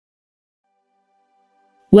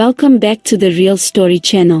Welcome back to the Real Story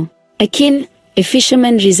channel. Akin, a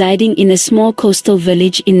fisherman residing in a small coastal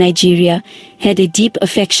village in Nigeria, had a deep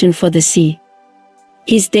affection for the sea.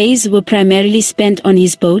 His days were primarily spent on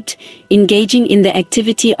his boat, engaging in the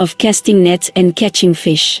activity of casting nets and catching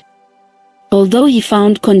fish. Although he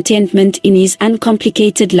found contentment in his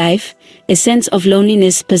uncomplicated life, a sense of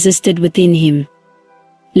loneliness persisted within him.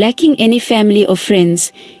 Lacking any family or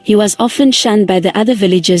friends, he was often shunned by the other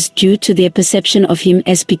villagers due to their perception of him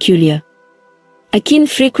as peculiar. Akin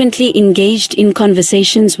frequently engaged in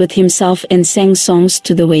conversations with himself and sang songs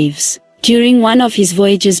to the waves. During one of his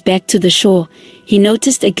voyages back to the shore, he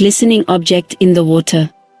noticed a glistening object in the water.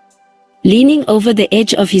 Leaning over the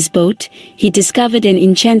edge of his boat, he discovered an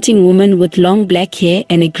enchanting woman with long black hair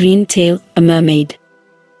and a green tail, a mermaid.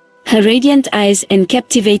 Her radiant eyes and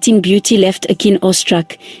captivating beauty left Akin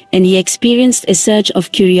awestruck, and he experienced a surge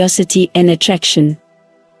of curiosity and attraction.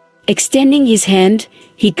 Extending his hand,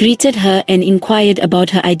 he greeted her and inquired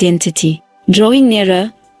about her identity. Drawing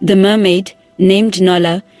nearer, the mermaid, named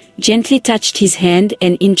Nola, gently touched his hand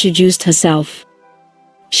and introduced herself.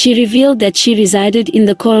 She revealed that she resided in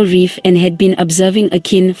the coral reef and had been observing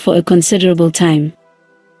Akin for a considerable time.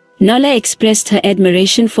 Nola expressed her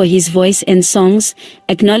admiration for his voice and songs,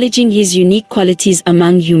 acknowledging his unique qualities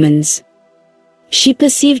among humans. She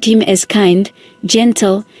perceived him as kind,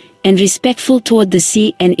 gentle, and respectful toward the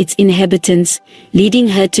sea and its inhabitants, leading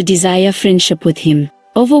her to desire friendship with him.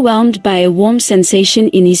 Overwhelmed by a warm sensation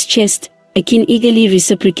in his chest, Akin eagerly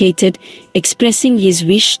reciprocated, expressing his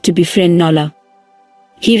wish to befriend Nola.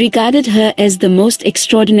 He regarded her as the most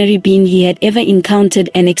extraordinary being he had ever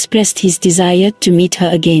encountered and expressed his desire to meet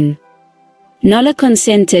her again. Nola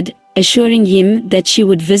consented, assuring him that she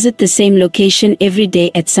would visit the same location every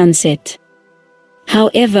day at sunset.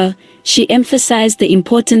 However, she emphasized the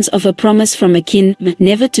importance of a promise from Akin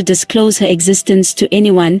never to disclose her existence to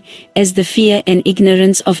anyone, as the fear and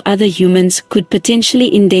ignorance of other humans could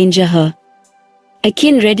potentially endanger her.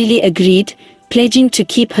 Akin readily agreed, pledging to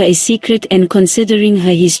keep her a secret and considering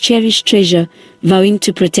her his cherished treasure, vowing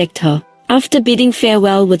to protect her. After bidding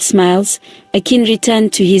farewell with smiles, Akin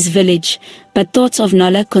returned to his village, but thoughts of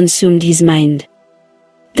Nola consumed his mind.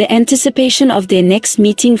 The anticipation of their next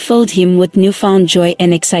meeting filled him with newfound joy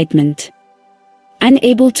and excitement.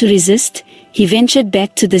 Unable to resist, he ventured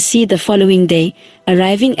back to the sea the following day,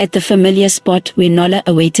 arriving at the familiar spot where Nola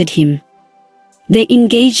awaited him. They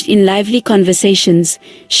engaged in lively conversations,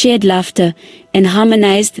 shared laughter, and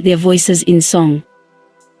harmonized their voices in song.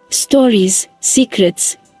 Stories,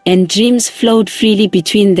 secrets, and dreams flowed freely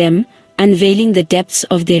between them, unveiling the depths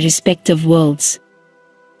of their respective worlds.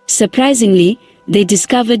 Surprisingly, they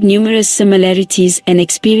discovered numerous similarities and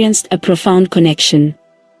experienced a profound connection.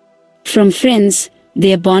 From friends,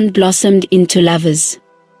 their bond blossomed into lovers.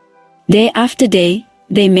 Day after day,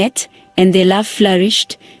 they met, and their love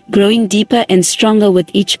flourished, growing deeper and stronger with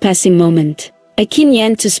each passing moment. Akin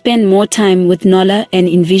yearned to spend more time with Nola and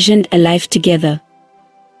envisioned a life together.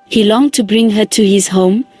 He longed to bring her to his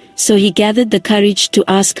home, so he gathered the courage to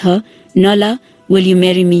ask her, "Nola, will you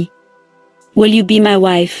marry me? Will you be my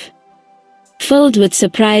wife?" Filled with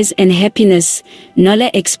surprise and happiness,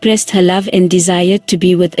 Nola expressed her love and desire to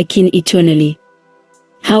be with Akin eternally.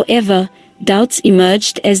 However, doubts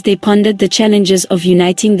emerged as they pondered the challenges of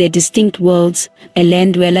uniting their distinct worlds, a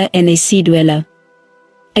land dweller and a sea dweller.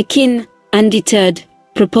 Akin, undeterred,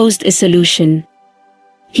 proposed a solution.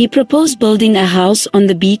 He proposed building a house on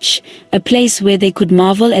the beach, a place where they could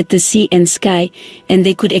marvel at the sea and sky, and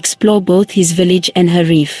they could explore both his village and her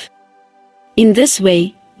reef. In this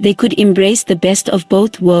way, they could embrace the best of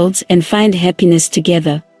both worlds and find happiness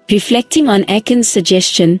together. Reflecting on Akin's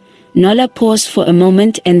suggestion, Nola paused for a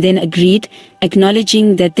moment and then agreed,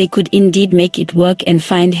 acknowledging that they could indeed make it work and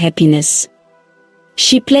find happiness.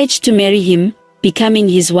 She pledged to marry him, becoming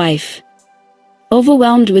his wife.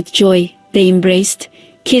 Overwhelmed with joy, they embraced,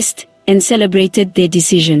 kissed, and celebrated their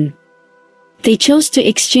decision. They chose to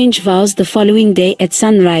exchange vows the following day at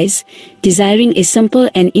sunrise, desiring a simple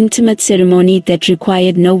and intimate ceremony that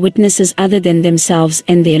required no witnesses other than themselves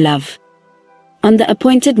and their love. On the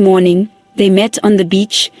appointed morning, they met on the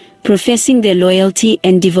beach, professing their loyalty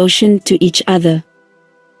and devotion to each other.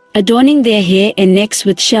 Adorning their hair and necks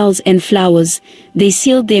with shells and flowers, they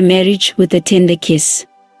sealed their marriage with a tender kiss.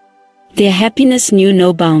 Their happiness knew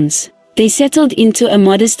no bounds. They settled into a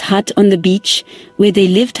modest hut on the beach, where they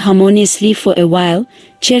lived harmoniously for a while,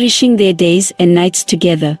 cherishing their days and nights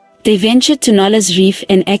together. They ventured to Nola's reef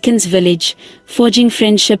and Akin's village, forging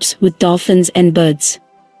friendships with dolphins and birds.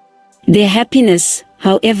 Their happiness,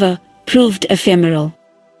 however, proved ephemeral.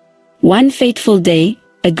 One fateful day,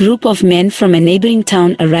 a group of men from a neighboring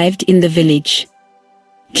town arrived in the village.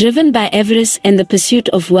 Driven by avarice and the pursuit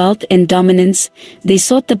of wealth and dominance, they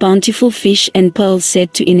sought the bountiful fish and pearls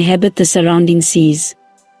said to inhabit the surrounding seas.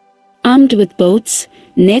 Armed with boats,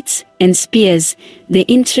 nets, and spears, their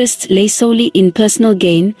interests lay solely in personal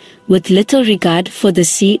gain, with little regard for the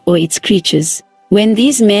sea or its creatures. When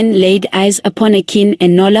these men laid eyes upon Akin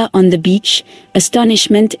and Nola on the beach,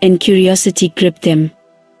 astonishment and curiosity gripped them.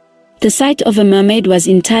 The sight of a mermaid was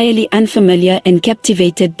entirely unfamiliar and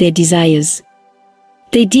captivated their desires.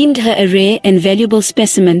 They deemed her a rare and valuable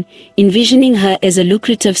specimen, envisioning her as a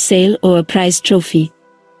lucrative sale or a prize trophy.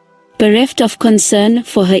 Bereft of concern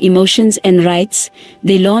for her emotions and rights,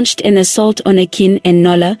 they launched an assault on Akin and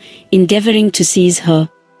Nola, endeavoring to seize her.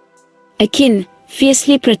 Akin,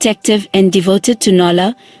 fiercely protective and devoted to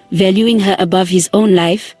Nola, valuing her above his own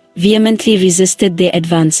life, vehemently resisted their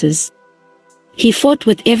advances. He fought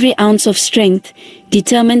with every ounce of strength,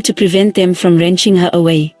 determined to prevent them from wrenching her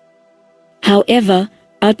away. However,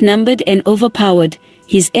 outnumbered and overpowered,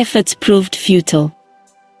 his efforts proved futile.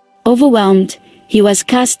 Overwhelmed, he was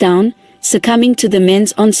cast down, succumbing to the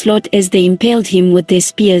men's onslaught as they impaled him with their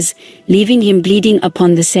spears, leaving him bleeding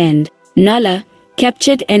upon the sand. Nola,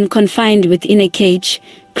 captured and confined within a cage,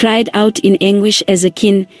 cried out in anguish as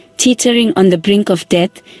Akin, teetering on the brink of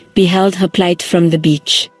death, beheld her plight from the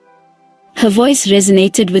beach. Her voice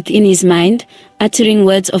resonated within his mind, uttering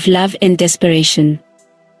words of love and desperation.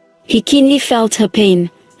 He keenly felt her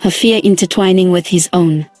pain, her fear intertwining with his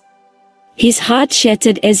own. His heart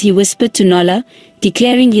shattered as he whispered to Nola,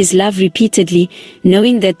 declaring his love repeatedly,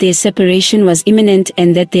 knowing that their separation was imminent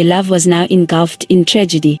and that their love was now engulfed in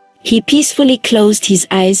tragedy. He peacefully closed his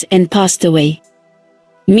eyes and passed away.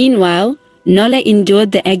 Meanwhile, Nola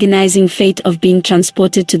endured the agonizing fate of being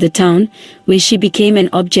transported to the town, where she became an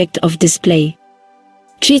object of display.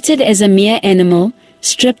 Treated as a mere animal,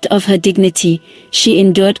 stripped of her dignity, she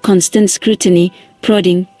endured constant scrutiny,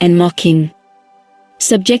 prodding, and mocking.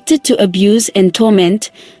 Subjected to abuse and torment,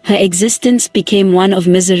 her existence became one of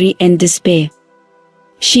misery and despair.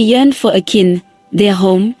 She yearned for Akin, their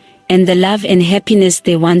home, and the love and happiness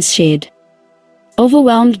they once shared.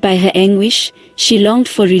 Overwhelmed by her anguish, she longed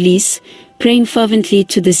for release, praying fervently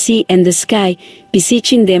to the sea and the sky,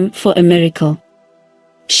 beseeching them for a miracle.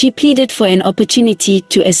 She pleaded for an opportunity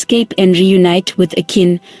to escape and reunite with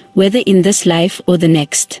Akin, whether in this life or the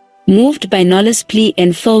next. Moved by Nola's plea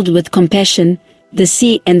and filled with compassion, the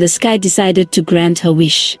sea and the sky decided to grant her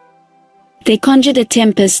wish. They conjured a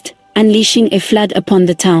tempest, unleashing a flood upon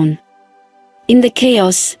the town. In the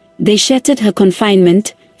chaos, they shattered her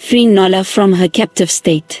confinement, freeing Nola from her captive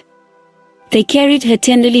state. They carried her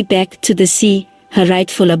tenderly back to the sea, her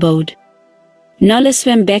rightful abode. Nola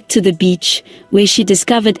swam back to the beach, where she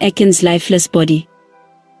discovered Akin's lifeless body.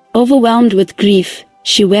 Overwhelmed with grief,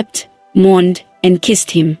 she wept, mourned, and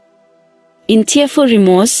kissed him. In tearful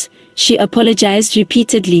remorse, she apologized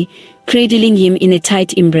repeatedly, cradling him in a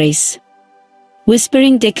tight embrace.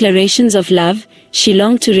 Whispering declarations of love, she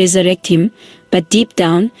longed to resurrect him, but deep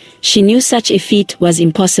down, she knew such a feat was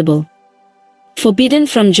impossible. Forbidden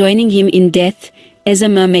from joining him in death, as a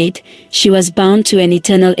mermaid, she was bound to an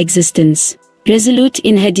eternal existence. Resolute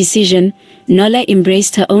in her decision, Nola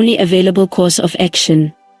embraced her only available course of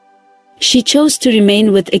action. She chose to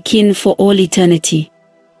remain with Akin for all eternity.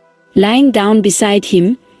 Lying down beside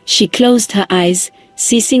him, she closed her eyes,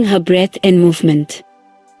 ceasing her breath and movement.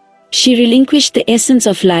 She relinquished the essence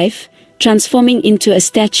of life, transforming into a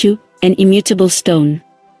statue, an immutable stone.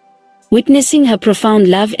 Witnessing her profound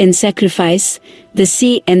love and sacrifice, the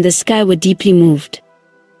sea and the sky were deeply moved.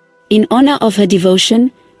 In honor of her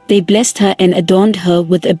devotion, they blessed her and adorned her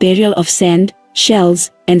with a burial of sand,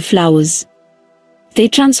 shells, and flowers. They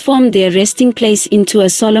transformed their resting place into a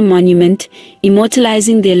solemn monument,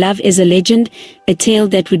 immortalizing their love as a legend, a tale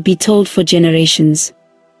that would be told for generations.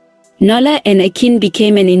 Nola and Akin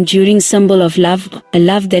became an enduring symbol of love, a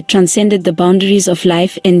love that transcended the boundaries of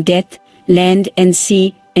life and death, land and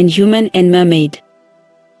sea, and human and mermaid.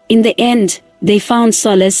 In the end, they found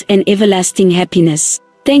solace and everlasting happiness.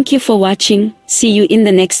 Thank you for watching. See you in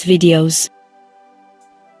the next videos.